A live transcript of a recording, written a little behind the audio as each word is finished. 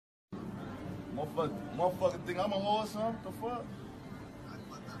Motherfucker think I'm a whore or something? The fuck?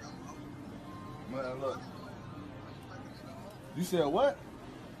 Man, look. You said what?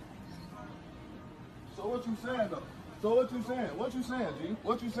 So what you saying though? So what you saying? What you saying, G?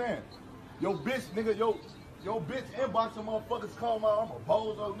 What you saying? Yo bitch, nigga, yo bitch inboxing motherfuckers calling out I'm a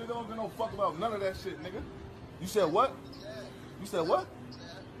bozo, nigga. Don't give no fuck about none of that shit, nigga. You said what? You said what?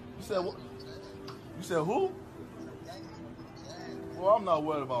 You said what? You said who? Well, I'm not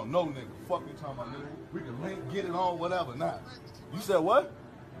worried about no nigga. Fuck you talking about, nigga. We can link, get it on, whatever. Nah. You said what?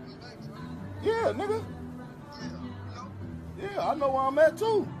 Yeah, nigga. Yeah, I know where I'm at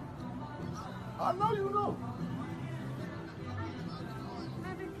too. I know you know.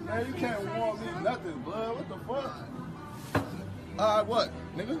 Man, you can't warn me nothing, blood. What the fuck? Alright, what,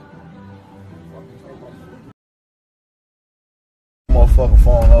 nigga? Motherfucking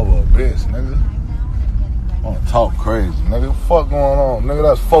phone over a bitch, nigga. I wanna talk crazy, nigga. Fuck going on, nigga?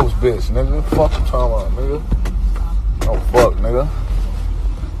 That's folks' bitch, nigga. Fuck you talking about, nigga? No fuck, nigga.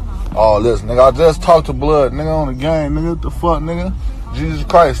 All this, nigga. I just talked to Blood, nigga, on the game, nigga. What the fuck, nigga? Jesus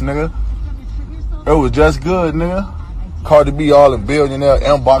Christ, nigga. It was just good, nigga. CARDI B all in billionaire,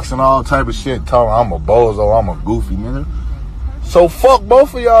 inboxing all type of shit, talking I'm a bozo, I'm a goofy, nigga. So fuck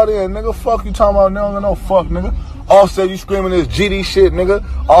both of y'all then, nigga. Fuck you talking about, nigga. No fuck, nigga. Offset, you screaming this GD shit, nigga.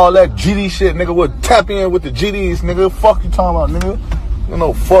 All that GD shit, nigga. Would tap in with the GDs, nigga. Fuck you talking about, nigga. You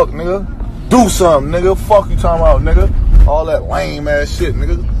know, fuck, nigga. Do something, nigga. Fuck you talking about, nigga. All that lame ass shit,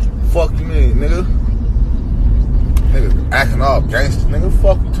 nigga. Fuck you mean, nigga. Nigga acting all gangster, nigga.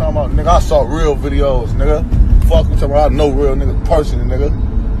 Fuck you talking about, nigga. I saw real videos, nigga. Fuck you talking about. I know real nigga personally, nigga.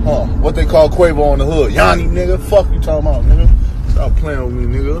 Huh? What they call Quavo in the hood? Yanni, nigga. Fuck you talking about, nigga. Stop playing with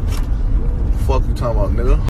me, nigga. Fuck you talking about, nigga.